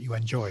experience that you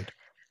enjoyed?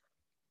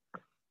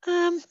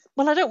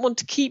 Well, I don't want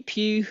to keep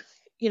you,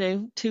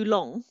 too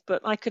long,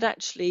 but I could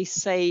actually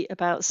say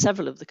about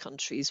several of the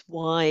countries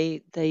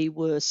why they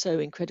were so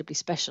incredibly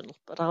special,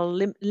 but I'll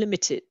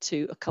limit it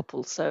to a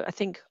couple. So I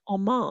think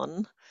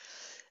Oman,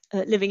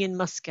 living in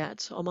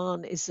Muscat,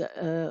 Oman is,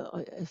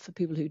 for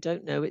people who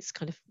don't know, it's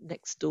kind of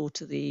next door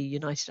to the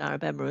United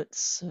Arab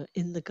Emirates,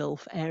 in the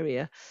Gulf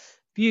area.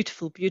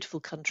 Beautiful, beautiful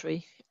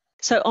country.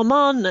 So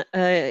Oman,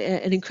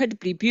 an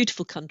incredibly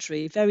beautiful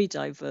country, very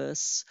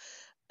diverse,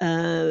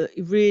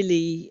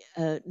 really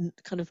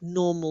kind of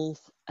normal,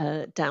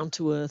 down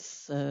to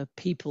earth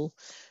people,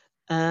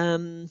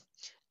 um,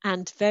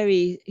 and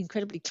very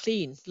incredibly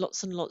clean.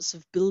 Lots and lots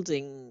of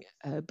building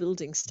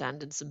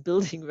standards and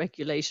building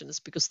regulations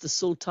because the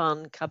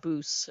Sultan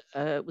Qaboos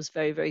was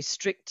very, very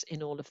strict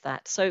in all of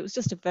that. So it was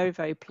just a very,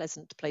 very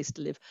pleasant place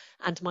to live.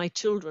 And my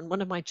children,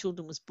 one of my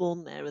children was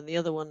born there, and the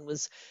other one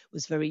was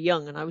very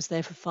young, and I was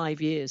there for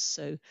 5 years.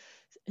 So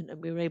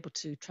and we were able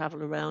to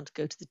travel around,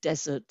 go to the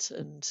desert,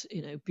 and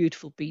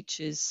beautiful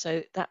beaches.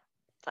 So that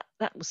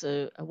was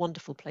a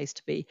wonderful place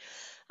to be.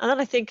 And then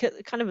I think at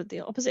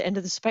the opposite end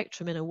of the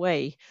spectrum, in a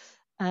way,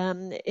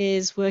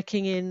 is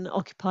working in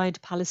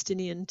occupied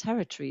Palestinian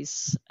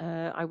territories.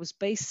 I was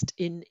based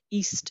in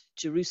East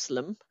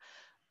Jerusalem,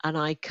 and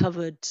I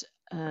covered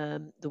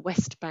the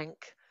West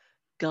Bank,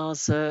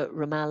 Gaza,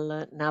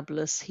 Ramallah,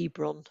 Nablus,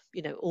 Hebron.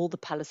 All the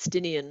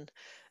Palestinian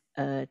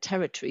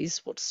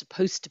territories, what's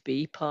supposed to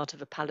be part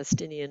of a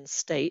Palestinian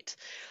state.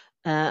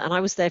 And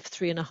I was there for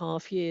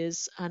 3.5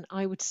 years. And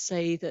I would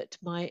say that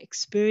my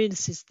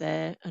experiences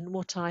there and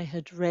what I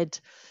had read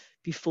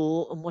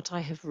before and what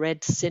I have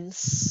read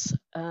since,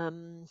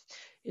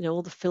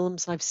 all the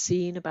films I've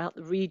seen about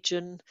the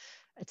region,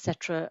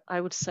 etc.,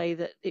 I would say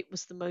that it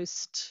was the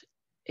most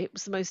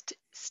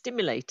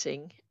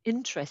stimulating,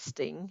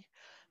 interesting,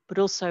 but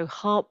also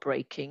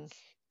heartbreaking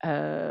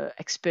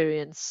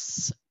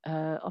experience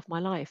of my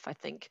life, I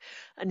think.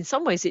 And in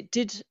some ways, it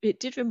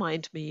did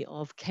remind me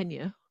of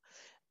Kenya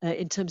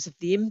in terms of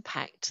the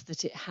impact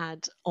that it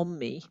had on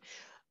me.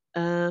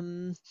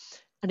 Um,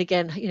 and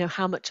again,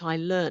 how much I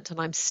learnt, and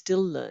I'm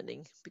still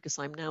learning because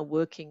I'm now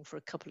working for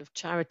a couple of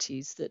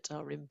charities that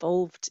are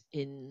involved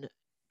in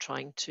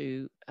trying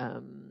to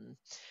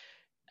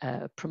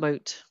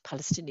promote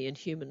Palestinian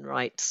human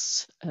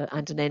rights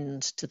and an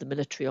end to the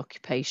military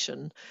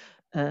occupation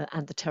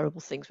and the terrible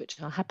things which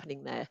are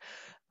happening there.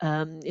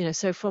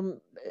 So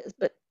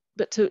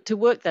but to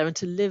work there and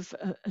to live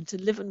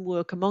and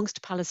work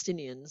amongst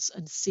Palestinians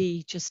and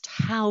see just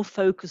how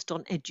focused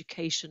on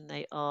education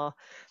they are,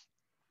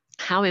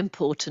 how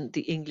important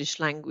the English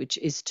language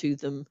is to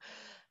them,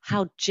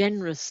 how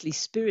generously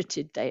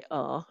spirited they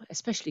are,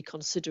 especially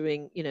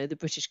considering the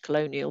British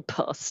colonial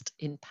past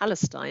in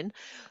Palestine.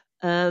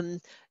 um,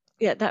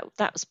 yeah,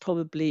 that was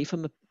probably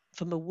from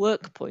a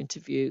work point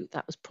of view,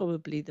 that was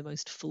probably the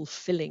most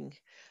fulfilling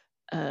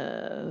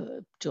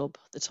job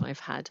that I've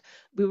had.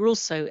 We were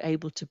also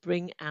able to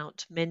bring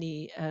out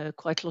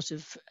quite a lot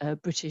of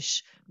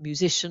British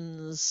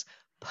musicians,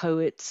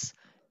 poets,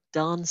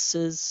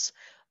 dancers,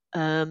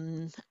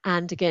 and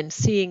again,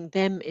 seeing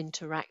them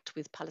interact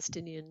with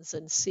Palestinians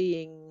and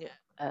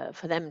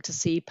for them to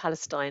see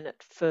Palestine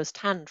at first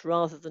hand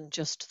rather than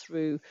just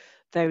through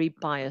very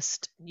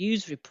biased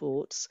news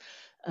reports.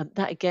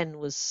 That again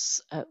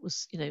was a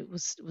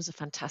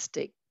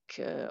fantastic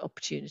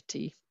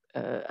opportunity.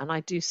 And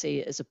I do see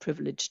it as a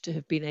privilege to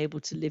have been able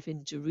to live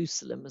in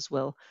Jerusalem as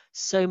well.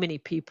 So many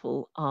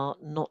people are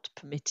not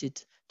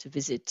permitted to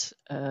visit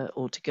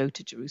or to go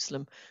to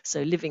Jerusalem.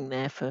 So living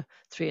there for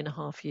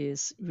 3.5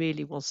 years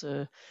really was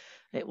an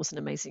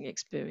amazing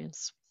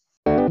experience.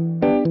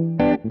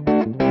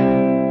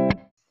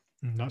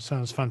 That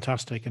sounds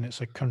fantastic, and it's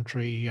a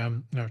country,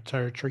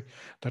 territory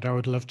that I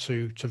would love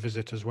to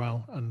visit as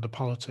well. And the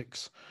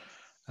politics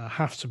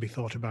have to be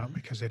thought about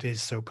because it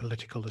is so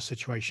political, the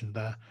situation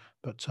there.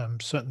 But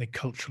certainly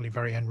culturally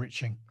very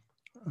enriching,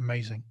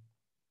 amazing.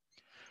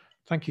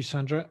 Thank you,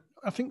 Sandra.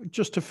 I think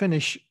just to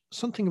finish,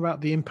 something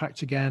about the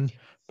impact again,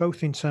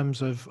 both in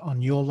terms of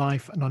on your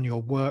life and on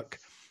your work.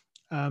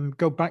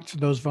 Go back to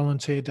those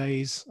volunteer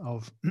days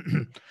of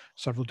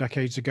several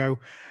decades ago.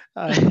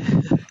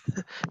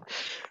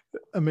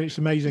 I mean, it's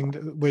amazing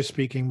that we're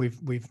speaking.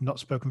 We've not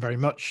spoken very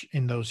much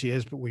in those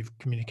years, but we've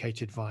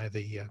communicated via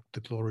the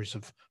glories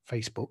of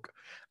Facebook.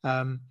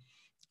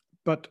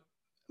 But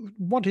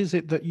what is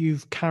it that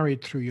you've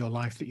carried through your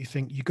life that you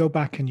think you go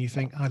back and you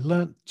think, I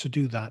learned to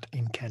do that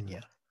in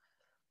Kenya?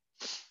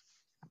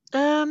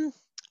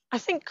 I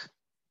think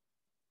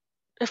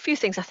a few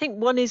things. I think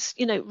one is,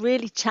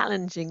 really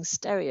challenging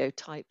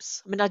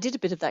stereotypes. I mean, I did a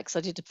bit of that because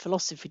I did a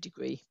philosophy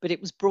degree, but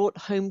it was brought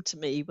home to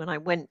me when I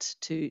went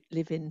to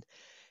live in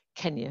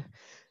Kenya.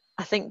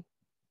 I think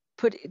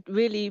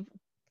really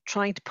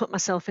trying to put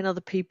myself in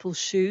other people's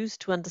shoes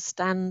to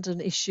understand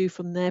an issue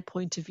from their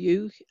point of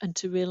view and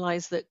to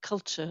realize that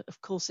culture,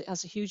 of course, it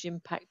has a huge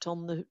impact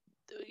on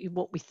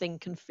what we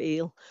think and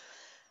feel.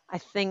 I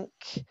think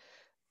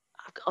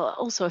I've got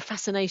also a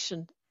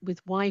fascination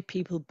with why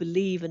people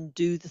believe and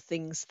do the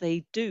things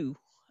they do,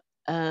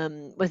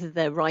 whether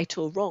they're right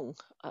or wrong.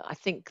 I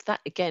think that,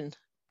 again,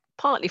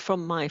 partly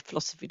from my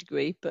philosophy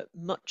degree, but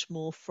much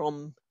more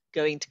from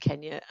going to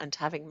Kenya and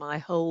having my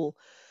whole,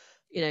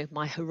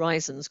 my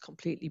horizons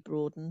completely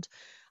broadened.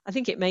 I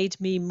think it made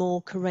me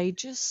more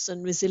courageous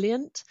and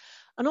resilient.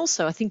 And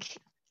also,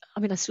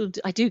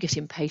 I do get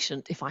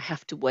impatient if I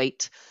have to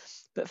wait.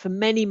 But for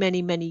many,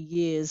 many, many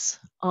years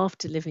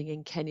after living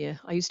in Kenya,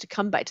 I used to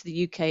come back to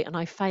the UK, and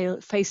I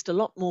faced a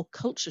lot more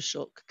culture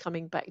shock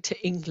coming back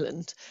to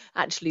England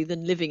actually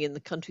than living in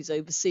the countries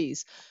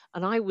overseas.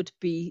 And I would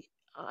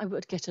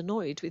get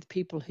annoyed with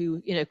people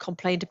who,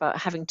 complained about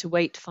having to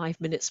wait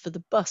 5 minutes for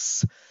the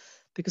bus.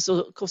 Because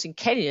of course in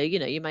Kenya,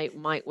 you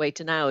might wait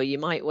an hour, you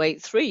might wait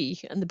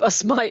 3, and the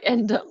bus might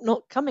end up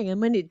not coming.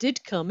 And when it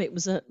did come, it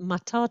was a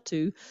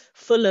matatu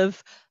full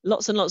of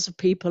lots and lots of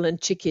people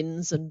and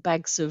chickens and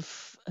bags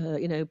of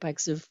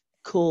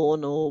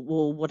corn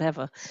or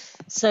whatever.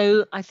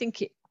 So I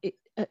think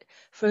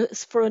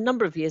for a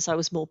number of years I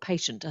was more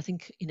patient. I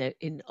think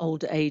in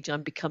older age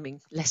I'm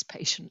becoming less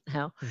patient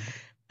now.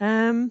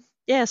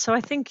 Yeah, so I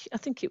think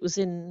it was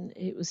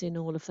in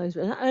all of those,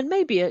 and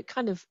maybe a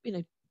kind of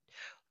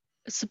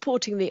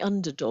supporting the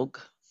underdog.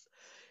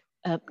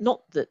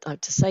 Not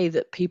that to say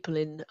that people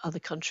in other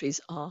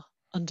countries are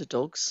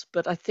underdogs,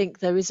 but I think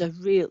there's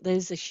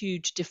a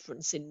huge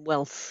difference in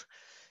wealth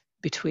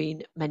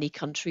between many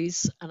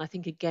countries, and I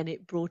think again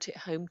it brought it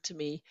home to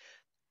me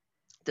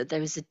that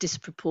there is a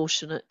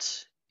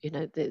disproportionate,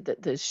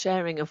 the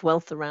sharing of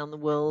wealth around the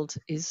world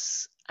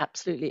is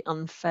absolutely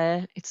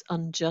unfair. It's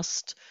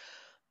unjust.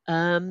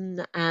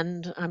 And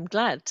I'm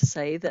glad to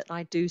say that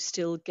I do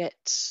still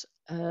get,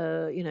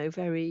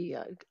 very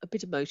a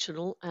bit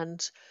emotional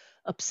and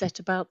upset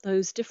about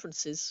those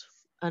differences.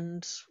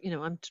 And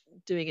I'm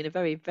doing in a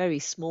very, very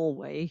small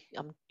way.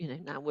 I'm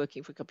now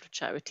working for a couple of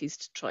charities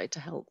to try to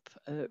help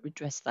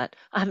redress that.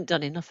 I haven't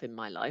done enough in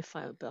my life,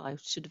 but I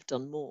should have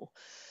done more.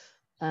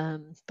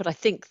 But I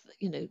think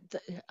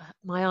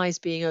my eyes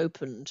being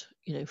opened,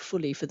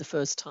 fully for the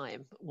first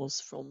time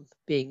was from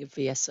being a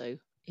VSO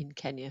in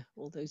Kenya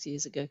all those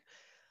years ago.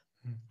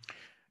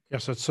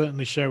 Yes, I'd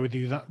certainly share with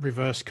you that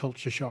reverse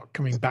culture shock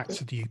coming back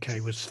to the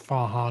UK was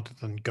far harder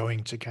than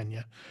going to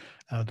Kenya.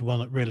 The one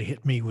that really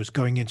hit me was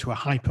going into a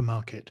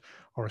hypermarket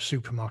or a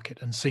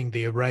supermarket and seeing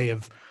the array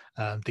of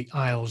the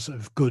aisles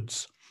of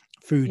goods,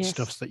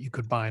 foodstuffs that you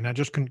could buy, and I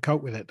just couldn't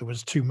cope with it. There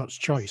was too much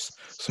choice.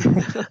 So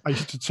I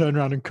used to turn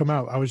around and come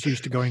out. I was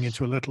used to going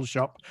into a little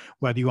shop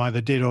where you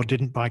either did or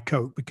didn't buy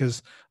Coke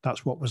because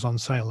that's what was on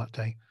sale that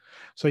day.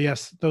 So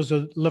yes, those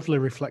are lovely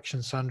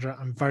reflections, Sandra.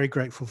 I'm very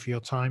grateful for your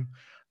time.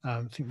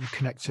 I think you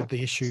connected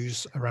the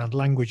issues around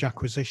language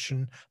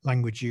acquisition,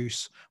 language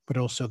use, but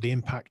also the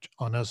impact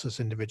on us as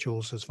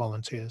individuals, as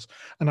volunteers.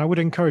 And I would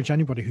encourage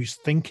anybody who's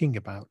thinking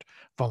about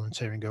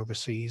volunteering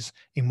overseas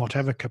in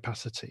whatever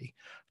capacity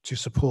to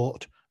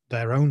support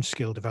their own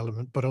skill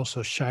development, but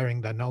also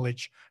sharing their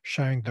knowledge,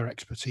 sharing their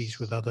expertise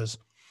with others,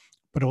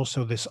 but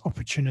also this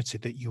opportunity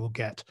that you will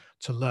get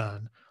to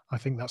learn. I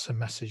think that's a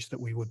message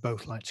that we would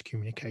both like to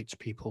communicate to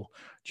people.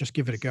 Just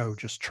give it a go,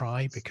 just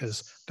try,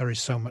 because there is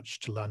so much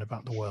to learn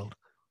about the world.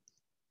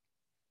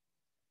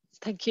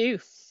 Thank you.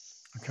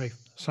 Okay,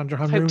 Sandra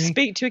Ham Hope Rooney. to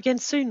speak to you again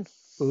soon.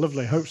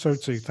 Lovely, hope so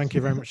too. Thank you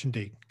very much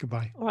indeed.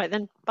 Goodbye. All right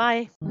then,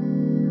 bye.